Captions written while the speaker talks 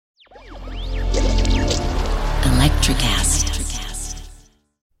NutraCast.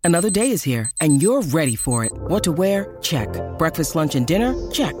 Another day is here, and you're ready for it. What to wear? Check. Breakfast, lunch, and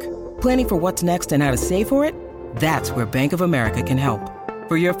dinner? Check. Planning for what's next and how to save for it? That's where Bank of America can help.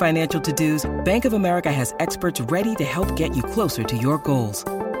 For your financial to-dos, Bank of America has experts ready to help get you closer to your goals.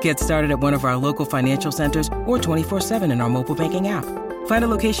 Get started at one of our local financial centers or 24/7 in our mobile banking app. Find a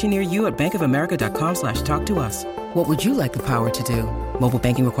location near you at bankofamerica.com/talktous. What would you like the power to do? Mobile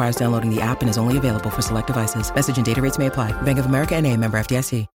banking requires downloading the app and is only available for select devices. Message and data rates may apply. Bank of America N.A., member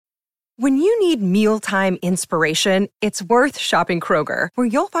FDIC. When you need mealtime inspiration, it's worth shopping Kroger, where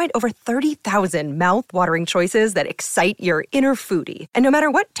you'll find over 30,000 mouth-watering choices that excite your inner foodie. And no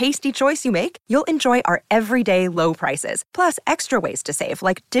matter what tasty choice you make, you'll enjoy our everyday low prices, plus extra ways to save,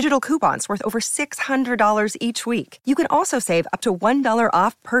 like digital coupons worth over $600 each week. You can also save up to $1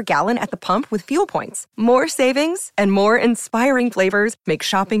 off per gallon at the pump with fuel points. More savings and more inspiring flavors make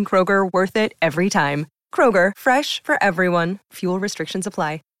shopping Kroger worth it every time. Kroger, fresh for everyone. Fuel restrictions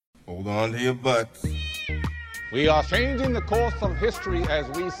apply. Hold on to your butts. We are changing the course of history as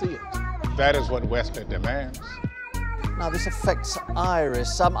we see it. That is what Wesley demands. Now this affects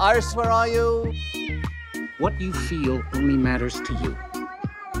Iris. Iris, where are you? What you feel only matters to you.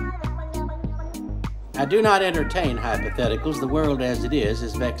 I do not entertain hypotheticals. The world as it is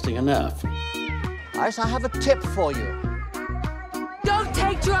vexing enough. Iris, I have a tip for you. Don't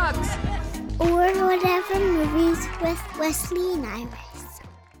take drugs! Or Whatever Movies with Wesley and Iris.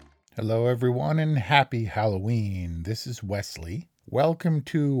 Hello everyone and happy Halloween. This is Wesley. Welcome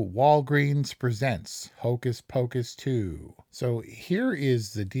to Walgreens Presents Hocus Pocus 2. So here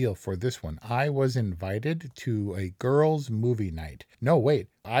is the deal for this one. I was invited to a girls' movie night. No, wait.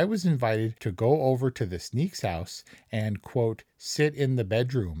 I was invited to go over to the Sneaks house and, quote, sit in the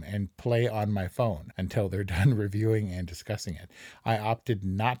bedroom and play on my phone until they're done reviewing and discussing it. I opted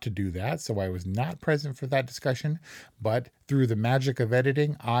not to do that, so I was not present for that discussion. But through the magic of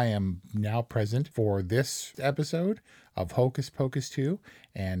editing, I am now present for this episode of Hocus Pocus 2,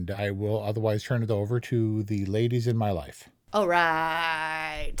 and I will otherwise turn it over to the ladies in my life. All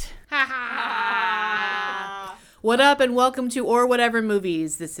right. Ha ha. What up and welcome to Or Whatever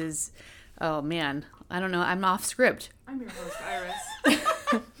Movies. This is, oh man, I don't know. I'm off script. I'm your host,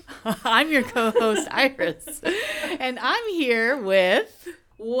 Iris. I'm your co-host, Iris. And I'm here with...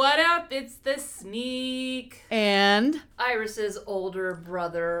 What up? It's the Sneak. And... Iris's older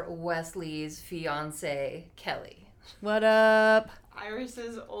brother, Wesley's fiance, Kelly. What up?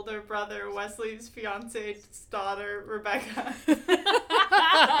 Iris's older brother, Wesley's fiance's daughter, Rebecca.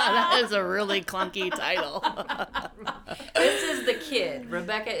 That is a really clunky title. This is the kid.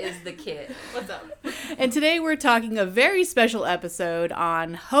 Rebecca is the kid. What's up? And today we're talking a very special episode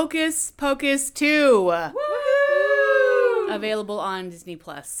on Hocus Pocus 2. Woo! Available on Disney+.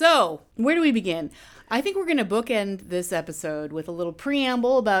 So, where do we begin? I think we're going to bookend this episode with a little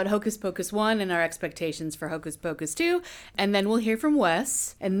preamble about Hocus Pocus 1 and our expectations for Hocus Pocus 2, and then we'll hear from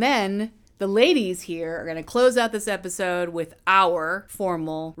Wes, and then the ladies here are going to close out this episode with our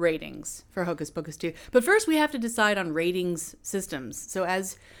formal ratings for Hocus Pocus 2. But first, we have to decide on ratings systems. So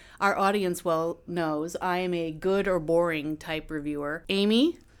as our audience well knows, I am a good or boring type reviewer.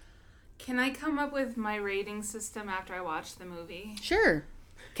 Amy? Can I come up with my rating system after I watch the movie? Sure.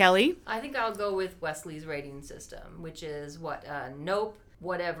 Kelly? I think I'll go with Wesley's rating system, which is nope,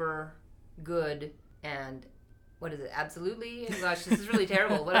 whatever, good, and what is it? Absolutely? Oh, gosh, this is really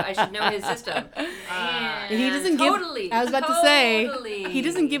terrible. I should know his system. He doesn't totally, give. I was about to say he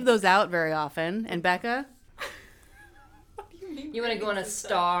doesn't give those out very often. And Becca? What do you mean? You want to go on a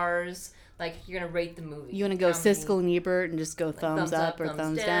stars? Like you're gonna rate the movie. You want to go Siskel and Ebert and just go like thumbs up or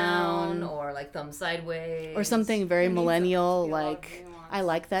thumbs down, or like thumbs sideways, or something very millennial like. I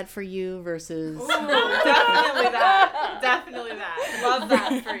like that for you versus... Ooh, definitely that. Definitely that. Love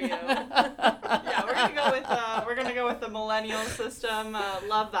that for you. Yeah, we're gonna go with the millennial system.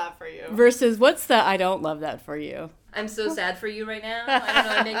 Love that for you. Versus what's the I don't love that for you? I'm so sad for you right now. I don't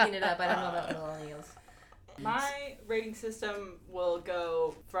know. I'm making it up. I don't know about millennials. My rating system will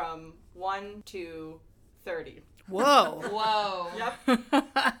go from 1 to 30. Whoa. Whoa. Yep.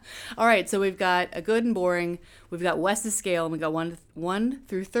 All right, so we've got a good and boring. We've got Wes's scale, and we've got 1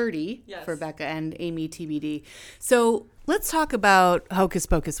 through 30 for Becca and Amy TBD. So let's talk about Hocus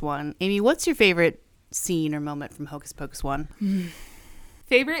Pocus 1. Amy, what's your favorite scene or moment from Hocus Pocus 1?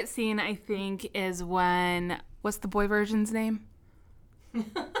 Favorite scene, I think, is when... What's the boy virgin's name?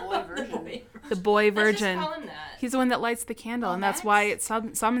 Boy virgin. The boy virgin. Let's just call him that. He's the one that lights the candle, and that's why it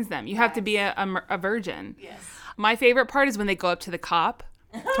summons them. You have to be a virgin. Yes. My favorite part is when they go up to the cop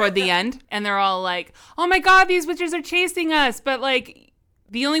toward the end, and they're all like, "Oh my God, these witches are chasing us!" But like,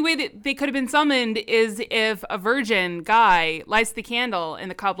 The only way that they could have been summoned is if a virgin guy lights the candle and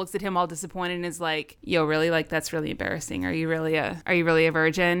the cop looks at him all disappointed and is like, yo, really? Like, that's really embarrassing. Are you really a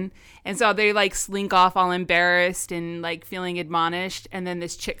virgin? And so they like slink off all embarrassed and like feeling admonished. And then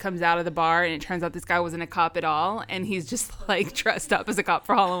this chick comes out of the bar and it turns out this guy wasn't a cop at all. And he's just like dressed up as a cop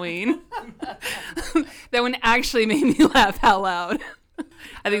for Halloween. That one actually made me laugh out loud.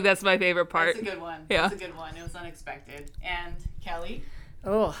 I think that's my favorite part. That's a good one. Yeah. That's a good one. It was unexpected. And Kelly?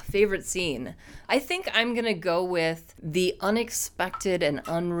 Oh, favorite scene. I think I'm going to go with the unexpected and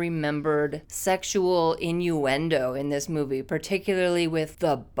unremembered sexual innuendo in this movie, particularly with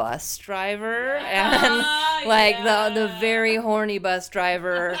the bus driver and the very horny bus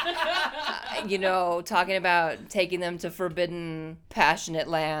driver, talking about taking them to forbidden, passionate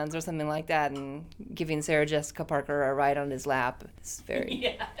lands or something like that and giving Sarah Jessica Parker a ride on his lap. It's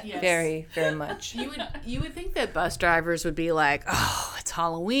very, very, very much. You would think that bus drivers would be like, oh, it's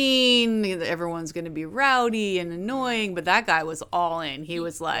Halloween, everyone's going to be rowdy and annoying, but that guy was all in. He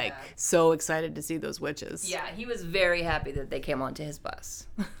was like so excited to see those witches. Yeah, he was very happy that they came onto his bus.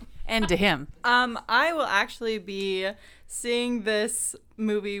 And to him. I will actually be seeing this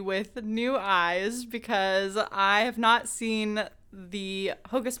movie with new eyes because I have not seen the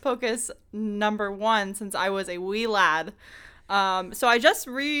Hocus Pocus #1 since I was a wee lad. So I just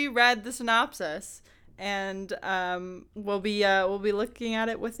reread the synopsis. And we'll be looking at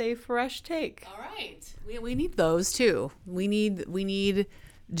it with a fresh take. All right, we need those too. We need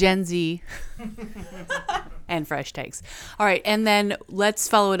Gen Z and fresh takes. All right, and then let's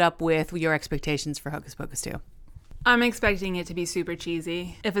follow it up with your expectations for Hocus Pocus 2. I'm expecting it to be super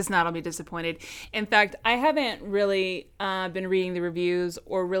cheesy. If it's not, I'll be disappointed. In fact, I haven't really been reading the reviews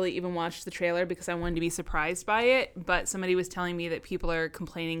or really even watched the trailer because I wanted to be surprised by it. But somebody was telling me that people are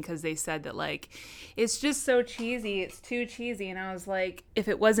complaining because they said that, like, it's just so cheesy. It's too cheesy. And I was like, if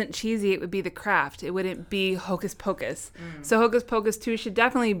it wasn't cheesy, it would be The Craft. It wouldn't be Hocus Pocus. So Hocus Pocus 2 should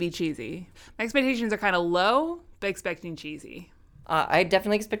definitely be cheesy. My expectations are kind of low, but expecting cheesy. I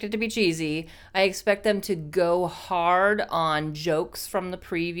definitely expect it to be cheesy. I expect them to go hard on jokes from the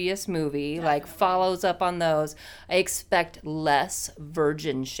previous movie, like follows up on those. I expect less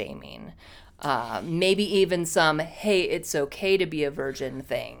virgin shaming. Maybe even some, hey, it's okay to be a virgin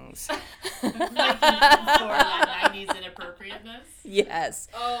things. Like for that 90s inappropriateness? Yes.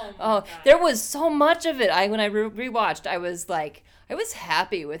 Oh, my God. There was so much of it. When I rewatched, I was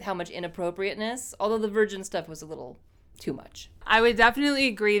happy with how much inappropriateness, although the virgin stuff was a little too much. I would definitely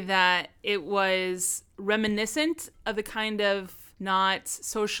agree that it was reminiscent of the kind of not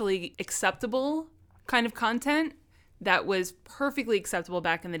socially acceptable kind of content that was perfectly acceptable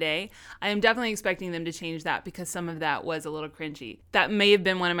back in the day. I am definitely expecting them to change that because some of that was a little cringy. That may have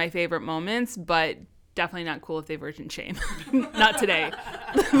been one of my favorite moments, but definitely not cool if they virgin shame. Not today.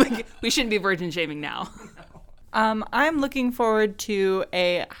 Like, we shouldn't be virgin shaming now. I'm looking forward to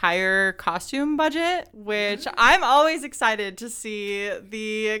a higher costume budget, which I'm always excited to see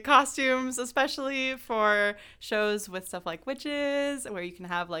the costumes, especially for shows with stuff like witches, where you can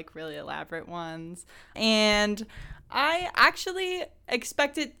have like really elaborate ones. And I actually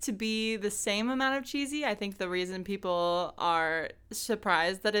expect it to be the same amount of cheesy. I think the reason people are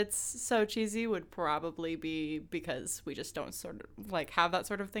surprised that it's so cheesy would probably be because we just don't sort of like have that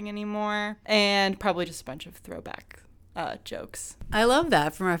sort of thing anymore, and probably just a bunch of throwback jokes. I love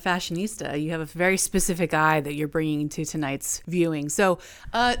that from a fashionista. You have a very specific eye that you're bringing to tonight's viewing. So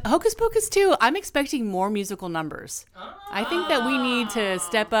Hocus Pocus 2, I'm expecting more musical numbers. I think that we need to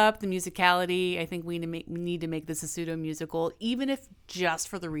step up the musicality. I think we need to make this a pseudo musical, even if just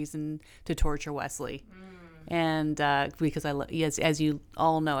for the reason to torture Wesley. And because as you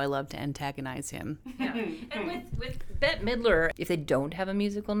all know, I love to antagonize him. Yeah. And with Bette Midler, if they don't have a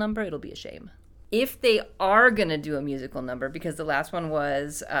musical number, it'll be a shame. If they are going to do a musical number, because the last one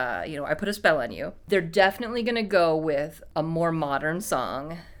was, I Put a Spell on You, they're definitely going to go with a more modern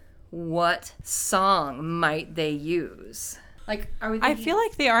song. What song might they use? I feel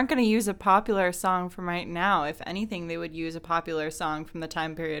like they aren't going to use a popular song from right now. If anything, they would use a popular song from the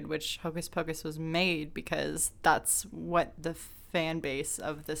time period which Hocus Pocus was made, because that's what the fan base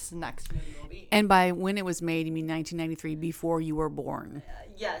of this next movie will be. And by when it was made, you mean 1993, before you were born.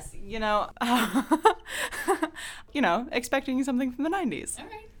 Yes, expecting something from the 90s. All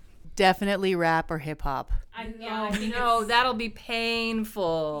right. Definitely rap or hip hop. No, that'll be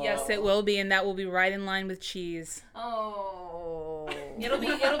painful. Yes, it will be, and that will be right in line with cheese. Oh. It'll be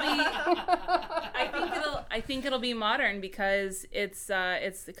I think it'll be modern because it's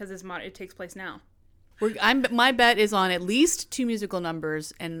modern. It takes place now. My bet is on at least 2 musical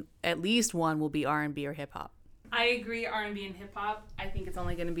numbers, and at least one will be R&B or hip hop. I agree, R&B and hip hop. I think it's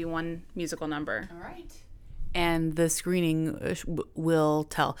only going to be one musical number. All right. And the screening will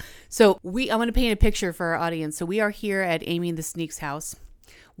tell. So I'm going to paint a picture for our audience. So we are here at Amy and the Sneak's house.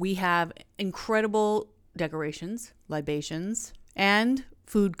 We have incredible decorations, libations, and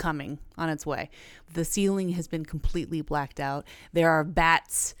food coming on its way. The ceiling has been completely blacked out. There are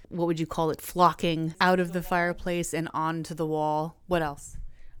bats, what would you call it, flocking out of the fireplace and onto the wall. What else?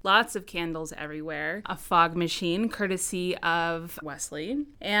 Lots of candles everywhere. A fog machine, courtesy of Wesley.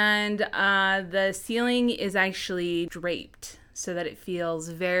 And the ceiling is actually draped so that it feels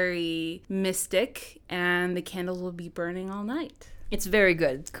very mystic, and the candles will be burning all night. It's very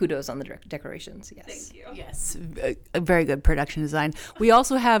good. Kudos on the decorations. Yes. Thank you. Yes, a very good production design. We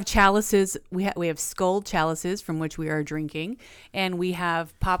also have chalices. We have skull chalices from which we are drinking, and we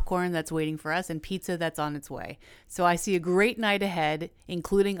have popcorn that's waiting for us and pizza that's on its way. So I see a great night ahead,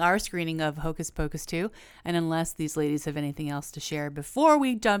 including our screening of Hocus Pocus 2. And unless these ladies have anything else to share before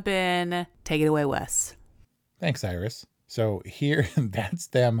we jump in, take it away, Wes. Thanks, Iris. So here, that's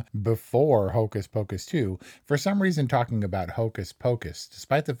them before Hocus Pocus 2, for some reason talking about Hocus Pocus,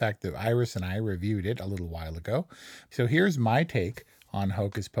 despite the fact that Iris and I reviewed it a little while ago. So here's my take on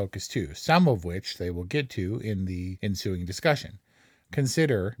Hocus Pocus 2, some of which they will get to in the ensuing discussion.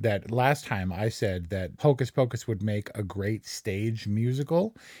 Consider that last time I said that Hocus Pocus would make a great stage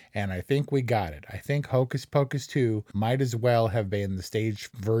musical, and I think we got it. I think Hocus Pocus 2 might as well have been the stage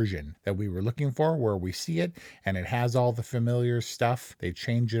version that we were looking for, where we see it, and it has all the familiar stuff. They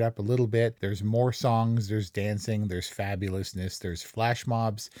change it up a little bit. There's more songs, there's dancing, there's fabulousness, there's flash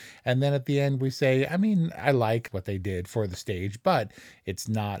mobs, and then at the end we say, I like what they did for the stage, but it's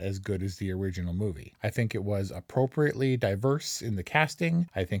not as good as the original movie. I think it was appropriately diverse in the casting.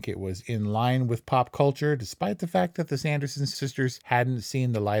 I think it was in line with pop culture, despite the fact that the Sanderson sisters hadn't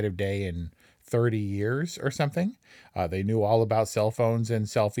seen the light of day in 30 years or something. They knew all about cell phones and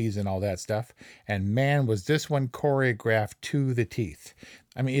selfies and all that stuff. And man, was this one choreographed to the teeth.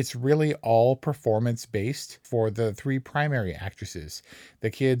 It's really all performance-based for the three primary actresses. The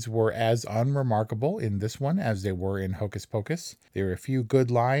kids were as unremarkable in this one as they were in Hocus Pocus. There were a few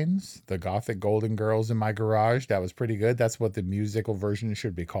good lines. The Gothic Golden Girls in my garage, that was pretty good. That's what the musical version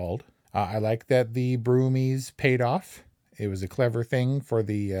should be called. I like that the broomies paid off. It was a clever thing for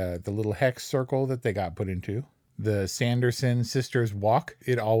the little hex circle that they got put into. The Sanderson sisters walk.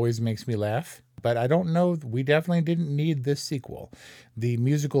 It always makes me laugh. But I don't know, we definitely didn't need this sequel. The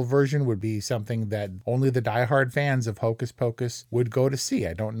musical version would be something that only the diehard fans of Hocus Pocus would go to see.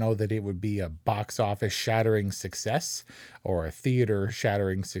 I don't know that it would be a box office shattering success or a theater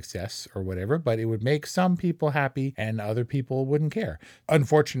shattering success or whatever, but it would make some people happy and other people wouldn't care.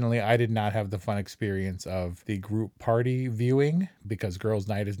 Unfortunately, I did not have the fun experience of the group party viewing because Girls'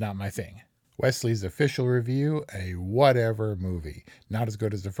 Night is not my thing. Wesley's official review, a whatever movie. Not as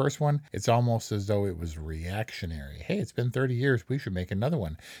good as the first one. It's almost as though it was reactionary. Hey, it's been 30 years. We should make another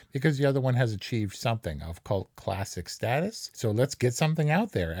one because the other one has achieved something of cult classic status. So let's get something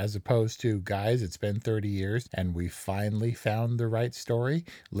out there as opposed to, guys, it's been 30 years and we finally found the right story.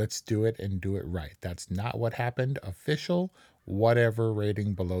 Let's do it and do it right. That's not what happened. Official, whatever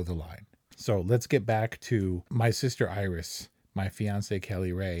rating below the line. So let's get back to my sister Iris, my fiance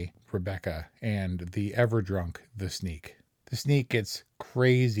Kelly Ray, Rebecca, and the ever drunk The Sneak. The Sneak gets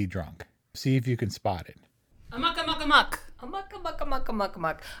crazy drunk. See if you can spot it. Amok, amok, amok. Amok, amok, amok, amok,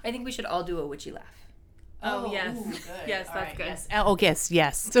 amok. I think we should all do a witchy laugh. Oh, yes. Ooh, good. Yes, All that's right, good. Yes. Oh,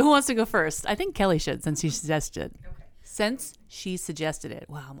 yes. So who wants to go first? I think Kelly should, since she suggested it. Okay. Since she suggested it.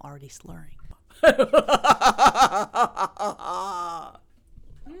 Wow, I'm already slurring.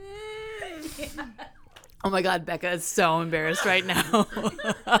 Oh my God, Becca is so embarrassed right now.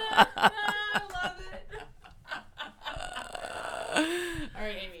 I love it. All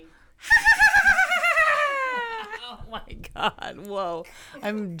right, Amy. Oh my God, whoa.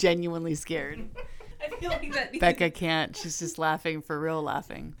 I'm genuinely scared. I feel like that. Becca can't. She's just laughing for real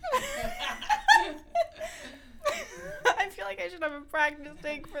laughing. I feel like I should have a practice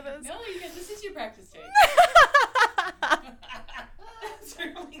take for this. No, this is your practice take. That's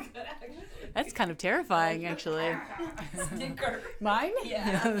really good, actually. That's kind of terrifying, actually. Stinker. Mine?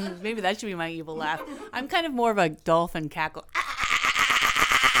 Yeah. Maybe that should be my evil laugh. I'm kind of more of a dolphin cackle.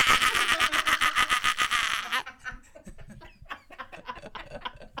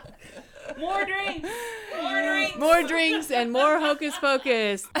 More drinks. More drinks and more Hocus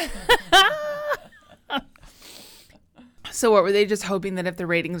Pocus. So what, were they just hoping that if the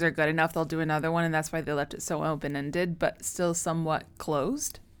ratings are good enough, they'll do another one, and that's why they left it so open-ended, but still somewhat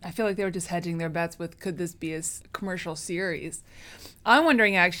closed? I feel like they were just hedging their bets with, could this be a commercial series? I'm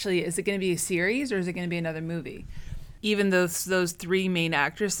wondering, actually, is it going to be a series or is it going to be another movie? Even though those three main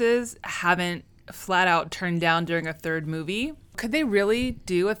actresses haven't flat out turned down during a third movie, could they really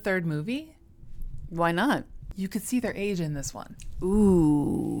do a third movie? Why not? You could see their age in this one.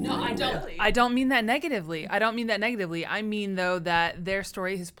 Ooh. No, I don't. Really? I don't mean that negatively. I mean, though, that their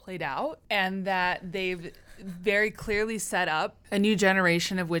story has played out and that they've very clearly set up a new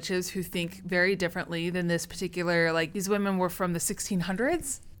generation of witches who think very differently than this particular, like, these women were from the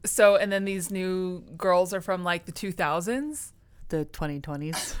 1600s. So, and then these new girls are from, like, the 2000s. The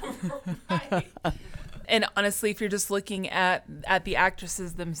 2020s. Right. And honestly, if you're just looking at the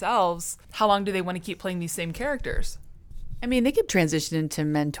actresses themselves, how long do they want to keep playing these same characters? I mean, they could transition into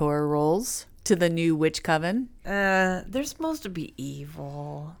mentor roles to the new witch coven. They're supposed to be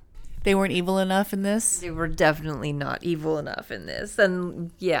evil. They weren't evil enough in this? They were definitely not evil enough in this.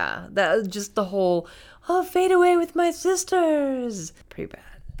 And yeah, that was just the whole, fade away with my sisters. Pretty bad.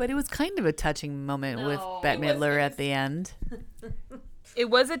 But it was kind of a touching moment with Bette Midler at the end. It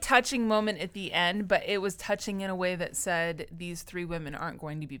was a touching moment at the end, but it was touching in a way that said these three women aren't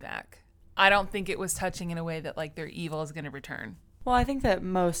going to be back. I don't think it was touching in a way that, like, their evil is going to return. Well, I think that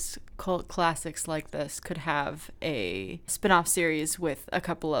most cult classics like this could have a spin-off series with a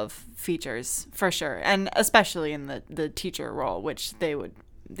couple of features, for sure. And especially in the teacher role, which they would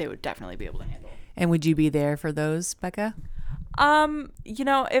definitely be able to handle. And would you be there for those, Becca?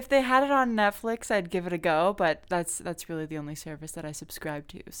 If they had it on Netflix, I'd give it a go, but that's really the only service that I subscribe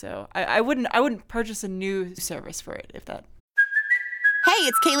to. So I wouldn't purchase a new service for it if that. Hey,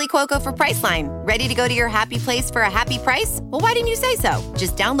 it's Kaylee Cuoco for Priceline. Ready to go to your happy place for a happy price? Well, why didn't you say so?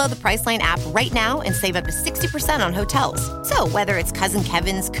 Just download the Priceline app right now and save up to 60% on hotels. So whether it's Cousin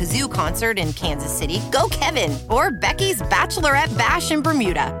Kevin's Kazoo Concert in Kansas City, go Kevin, or Becky's Bachelorette Bash in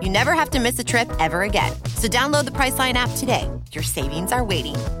Bermuda, you never have to miss a trip ever again. So download the Priceline app today. Your savings are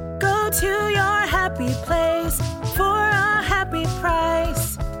waiting. Go to your happy place for a happy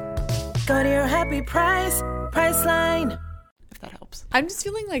price. Go to your happy price, Priceline. That helps. I'm just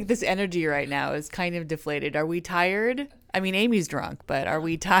feeling like this energy right now is kind of deflated. Are we tired? I mean, Amy's drunk, but are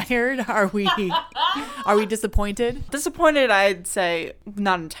we tired? Are we disappointed? Disappointed, I'd say,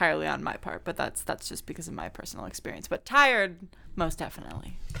 not entirely on my part, but that's just because of my personal experience. But tired, most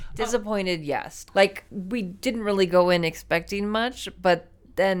definitely. Disappointed, yes. Like, we didn't really go in expecting much, but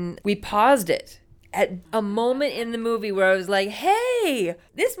then we paused it at a moment in the movie where I was like, hey,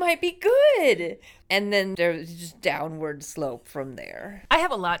 this might be good. And then there was just downward slope from there. I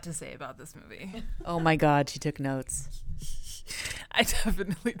have a lot to say about this movie. Oh my God, she took notes. I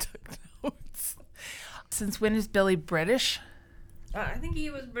definitely took notes. Since when is Billy British? I think he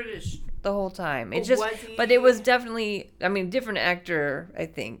was British the whole time. But it was definitely, different actor, I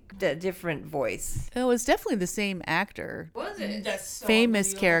think. Different voice. It was definitely the same actor. Was it? That's so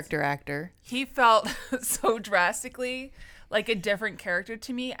famous character actor. He felt so drastically like a different character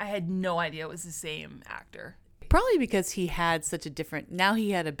to me. I had no idea it was the same actor. Probably because he had such a different, now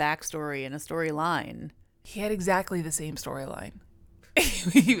he had a backstory and a storyline. He had exactly the same storyline.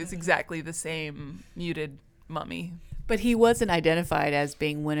 He was exactly the same muted mummy. But he wasn't identified as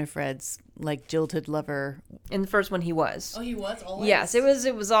being Winifred's, like, jilted lover. In the first one, he was. Oh, he was always? Yes, it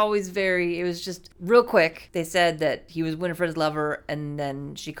was always it was just real quick. They said that he was Winifred's lover, and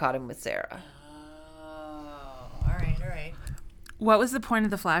then she caught him with Sarah. Oh, all right. What was the point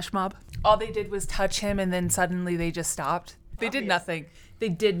of the flash mob? All they did was touch him, and then suddenly they just stopped. They did nothing. They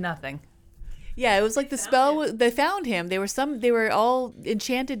did nothing. Yeah, it was like the spell. They found him. They were all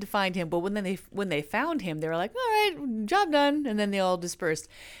enchanted to find him. But when they found him, they were like, "All right, job done," and then they all dispersed.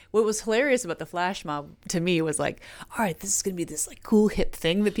 What was hilarious about the flash mob to me was like, "All right, this is gonna be this like cool hip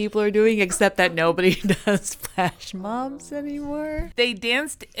thing that people are doing," except that nobody does flash mobs anymore. They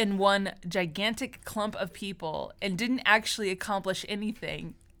danced in one gigantic clump of people and didn't actually accomplish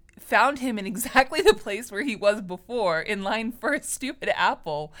anything. Found him in exactly the place where he was before, in line for a stupid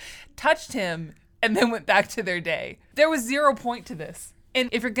apple, touched him, and then went back to their day. There was 0 point to this. And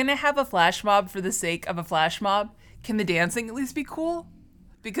if you're going to have a flash mob for the sake of a flash mob, can the dancing at least be cool?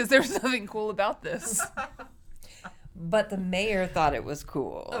 Because there's nothing cool about this. But the mayor thought it was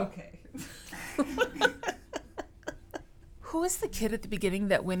cool. Okay. Who was the kid at the beginning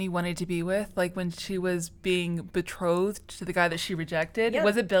that Winnie wanted to be with? Like when she was being betrothed to the guy that she rejected? Yeah.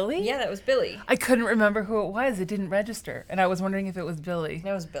 Was it Billy? Yeah, that was Billy. I couldn't remember who it was. It didn't register. And I was wondering if it was Billy.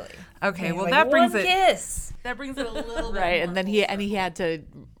 That was Billy. Okay, well like, that brings one it. Kiss. That brings it a little bit. Right, more and then he had to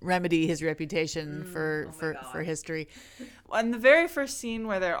remedy his reputation for history. And the very first scene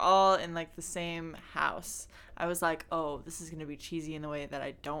where they're all in like the same house, I was like, oh, this is going to be cheesy in a way that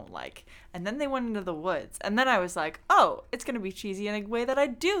I don't like. And then they went into the woods. And then I was like, oh, it's going to be cheesy in a way that I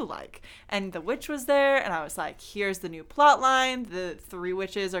do like. And the witch was there. And I was like, here's the new plot line. The 3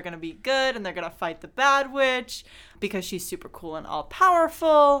 witches are going to be good. And they're going to fight the bad witch because she's super cool and all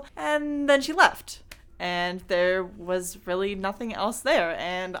powerful. And then she left. And there was really nothing else there.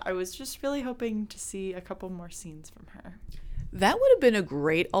 And I was just really hoping to see a couple more scenes from her. That would have been a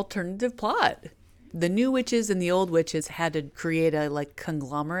great alternative plot. The new witches and the old witches had to create a like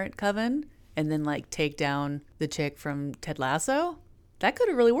conglomerate coven and then like take down the chick from Ted Lasso. That could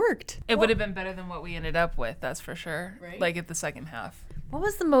have really worked. It would have been better than what we ended up with, that's for sure. Right? Like at the second half. What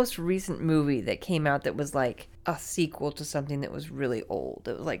was the most recent movie that came out that was like a sequel to something that was really old?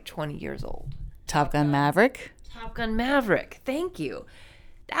 It was like 20 years old. Top Gun Maverick. Top Gun Maverick. Thank you.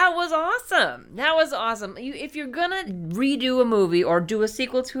 That was awesome. That was awesome. If you're gonna redo a movie or do a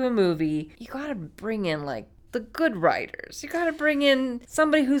sequel to a movie, you gotta bring in like the good writers. You gotta bring in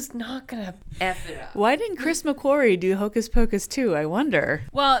somebody who's not gonna F it up. Why didn't Chris McQuarrie do Hocus Pocus 2? I wonder.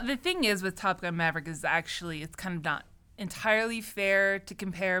 Well, the thing is with Top Gun Maverick is actually it's kind of not entirely fair to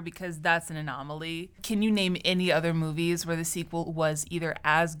compare because that's an anomaly. Can you name any other movies where the sequel was either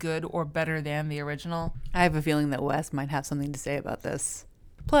as good or better than the original? I have a feeling that Wes might have something to say about this.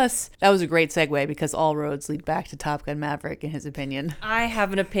 Plus, that was a great segue because all roads lead back to Top Gun Maverick, in his opinion. I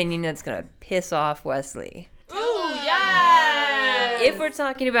have an opinion that's going to piss off Wesley. Ooh, yes! If we're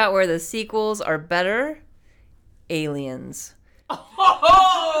talking about where the sequels are better, Aliens.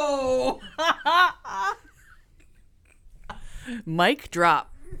 Oh! Mic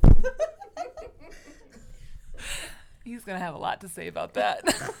drop. He's going to have a lot to say about that.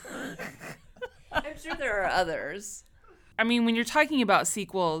 I'm sure there are others. I mean, when you're talking about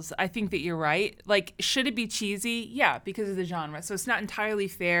sequels, I think that you're right. Like, should it be cheesy? Yeah, because of the genre. So it's not entirely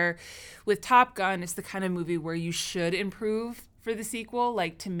fair. With Top Gun, it's the kind of movie where you should improve for the sequel,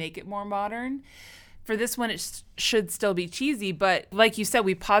 like to make it more modern. For this one, it should still be cheesy. But like you said,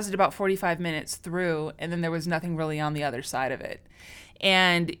 we paused it about 45 minutes through, and then there was nothing really on the other side of it.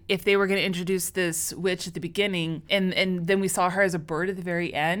 And if they were going to introduce this witch at the beginning, and then we saw her as a bird at the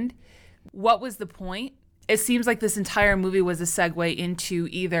very end, what was the point? It seems like this entire movie was a segue into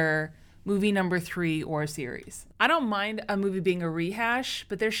either movie number 3 or a series. I don't mind a movie being a rehash,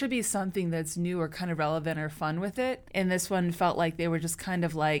 but there should be something that's new or kind of relevant or fun with it. And this one felt like they were just kind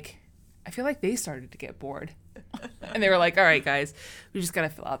of like, I feel like they started to get bored. And they were like, all right, guys, we just got to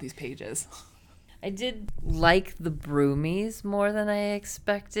fill out these pages. I did like the Broomies more than I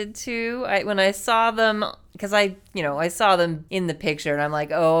expected to. When I saw them, because I saw them in the picture, and I'm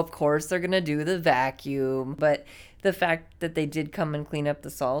like, oh, of course they're gonna do the vacuum. But the fact that they did come and clean up the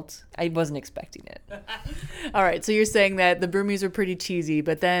salt, I wasn't expecting it. All right, so you're saying that the Broomies were pretty cheesy,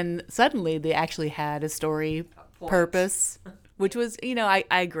 but then suddenly they actually had a story purpose, which was, I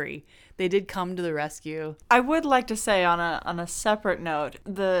agree. They did come to the rescue. I would like to say on a separate note,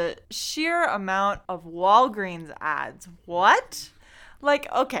 the sheer amount of Walgreens ads. What?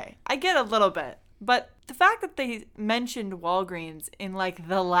 Like, okay, I get a little bit, but the fact that they mentioned Walgreens in like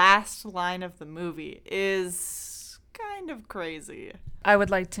the last line of the movie is kind of crazy. I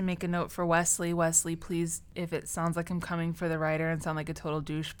would like to make a note for Wesley. Wesley, please, if it sounds like I'm coming for the writer and sound like a total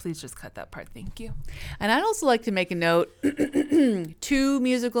douche, please just cut that part. Thank you. And I'd also like to make a note. 2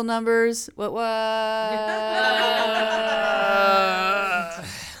 musical numbers. What?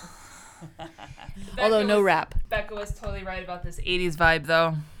 Although no rap. Becca was totally right about this 80s vibe,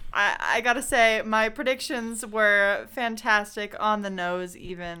 though. I gotta say, my predictions were fantastic, on the nose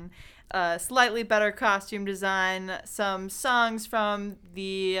even. Slightly better costume design, some songs from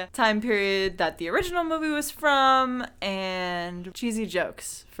the time period that the original movie was from, and cheesy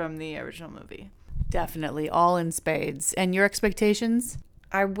jokes from the original movie. Definitely, all in spades. And your expectations?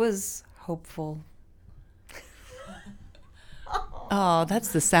 I was hopeful. Oh,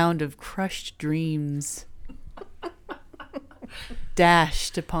 that's the sound of crushed dreams.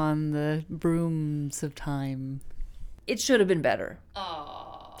 Dashed upon the brooms of time. It should have been better.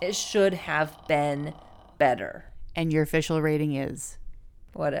 Aww. It should have been better. And your official rating is?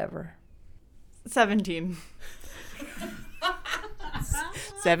 Whatever. 17.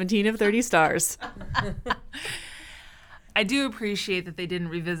 17 of 30 stars. I do appreciate that they didn't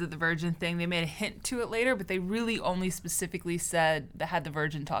revisit the virgin thing. They made a hint to it later, but they really only specifically said that had the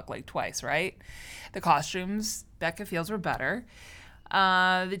virgin talk like twice, right? The costumes, Becca feels, were better.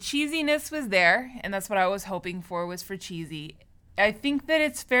 The cheesiness was there, and that's what I was hoping for, was for cheesy. I think that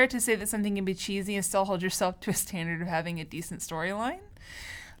it's fair to say that something can be cheesy and still hold yourself to a standard of having a decent storyline.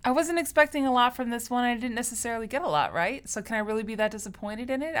 I wasn't expecting a lot from this one. I didn't necessarily get a lot, right? So can I really be that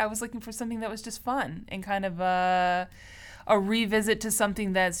disappointed in it? I was looking for something that was just fun and kind of a revisit to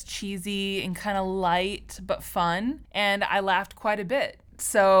something that's cheesy and kind of light but fun. And I laughed quite a bit.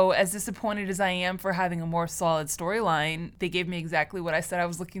 So as disappointed as I am for having a more solid storyline, they gave me exactly what I said I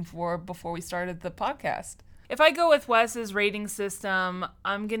was looking for before we started the podcast. If I go with Wes's rating system,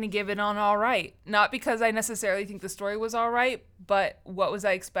 I'm going to give it an all right. Not because I necessarily think the story was all right, but what was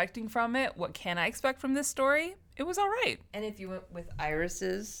I expecting from it? What can I expect from this story? It was all right. And if you went with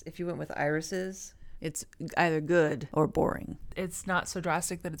irises, it's either good or boring. It's not so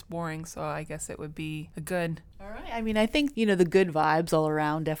drastic that it's boring, so I guess it would be a good. All right. I mean, I think, the good vibes all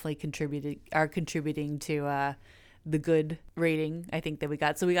around definitely are contributing to the good rating I think that we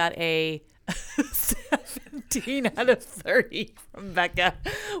got. So we got a 17 out of 30 from Becca,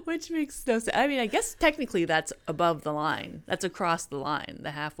 which makes no sense. I mean, I guess technically that's above the line. That's across the line,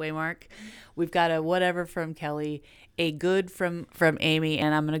 the halfway mark. We've got a whatever from Kelly, a good from Amy,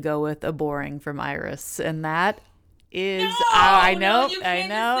 and I'm going to go with a boring from Iris. And that is, I know. You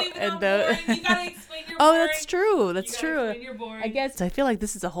gotta explain your Oh, boring. that's true. That's true. Explain your boring. I guess I feel like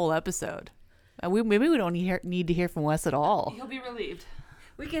this is a whole episode. Maybe we don't need to hear from Wes at all. He'll be relieved.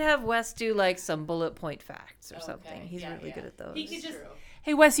 We could have Wes do like some bullet point facts or something. He's really good at those. He could just.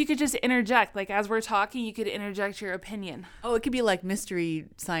 Hey Wes, you could just interject. Like as we're talking, you could interject your opinion. Oh, it could be like Mystery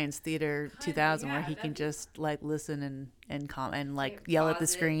Science Theater 2000, where he can just like listen and comment and like yell at the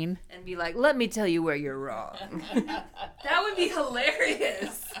screen and be like, "Let me tell you where you're wrong." That would be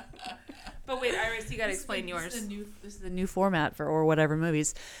hilarious. But wait, Iris, you gotta explain yours. This is the new format for Or Whatever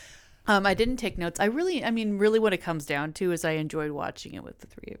Movies. I didn't take notes. Really what it comes down to is I enjoyed watching it with the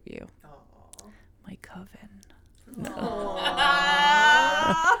three of you. Aww. My coven.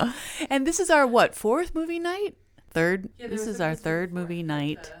 And this is our fourth movie night? Third? Yeah, this is our third movie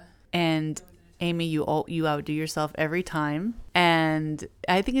night. And Amy, you outdo yourself every time. And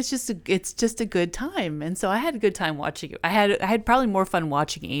I think it's just a good time. And so I had a good time watching it. I had probably more fun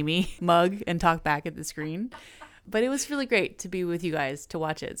watching Amy mug and talk back at the screen. But it was really great to be with you guys to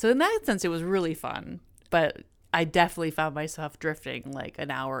watch it. So in that sense, it was really fun. But I definitely found myself drifting like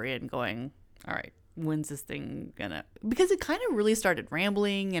an hour in going, all right, when's this thing gonna... Because it kind of really started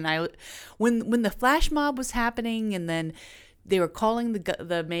rambling. And when the flash mob was happening and then they were calling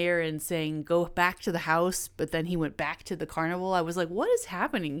the mayor and saying, go back to the house. But then he went back to the carnival. I was like, what is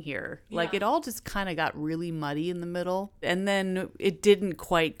happening here? Yeah. Like it all just kind of got really muddy in the middle. And then it didn't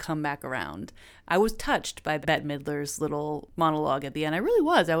quite come back around. I was touched by Bette Midler's little monologue at the end. I really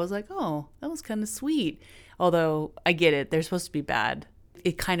was. I was like, oh, that was kind of sweet. Although I get it. They're supposed to be bad.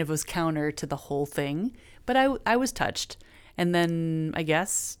 It kind of was counter to the whole thing. But I was touched. And then I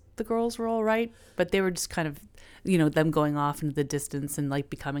guess the girls were all right. But they were just kind of, them going off into the distance and like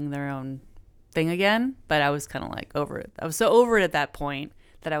becoming their own thing again. But I was kind of like over it. I was so over it at that point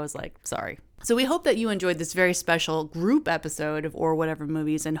that I was like, sorry. So we hope that you enjoyed this very special group episode of Or Whatever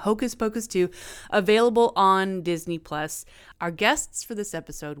Movies and Hocus Pocus 2, available on Disney+. Our guests for this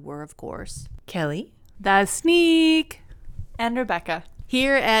episode were, of course, Kelly, The Sneak, and Rebecca.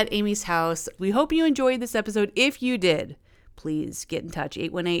 Here at Amy's house. We hope you enjoyed this episode. If you did, please get in touch,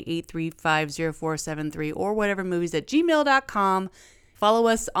 818-835-0473 or whatevermovies@gmail.com. Follow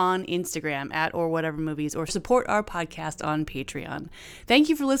us on Instagram at Or Whatever Movies or support our podcast on Patreon. Thank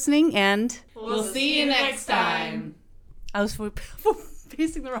you for listening, and we'll see you next time. I was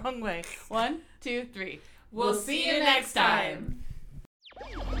facing the wrong way. 1, 2, 3. We'll see you next time.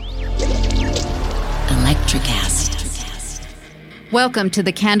 Electricast. Welcome to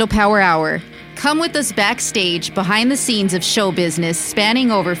the Candle Power Hour. Come with us backstage behind the scenes of show business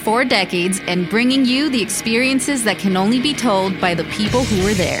spanning over 4 decades and bringing you the experiences that can only be told by the people who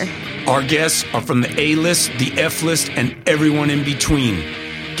were there. Our guests are from the A-list, the F-list, and everyone in between.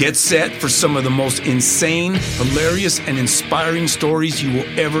 Get set for some of the most insane, hilarious, and inspiring stories you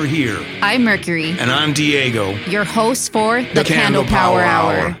will ever hear. I'm Mercury. And I'm Diego. Your hosts for the Candle Power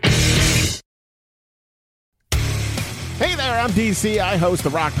Hour. Hey there, I'm DC. I host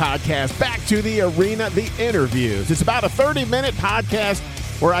the rock podcast Back to the Arena, The Interviews. It's about a 30-minute podcast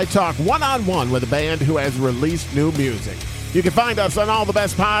where I talk one-on-one with a band who has released new music. You can find us on all the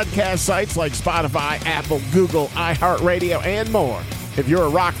best podcast sites like Spotify, Apple, Google, iHeartRadio, and more. If you're a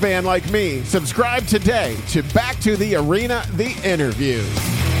rock fan like me, subscribe today to Back to the Arena, The Interviews.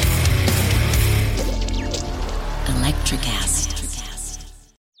 Electricast.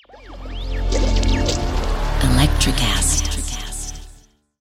 Electricast.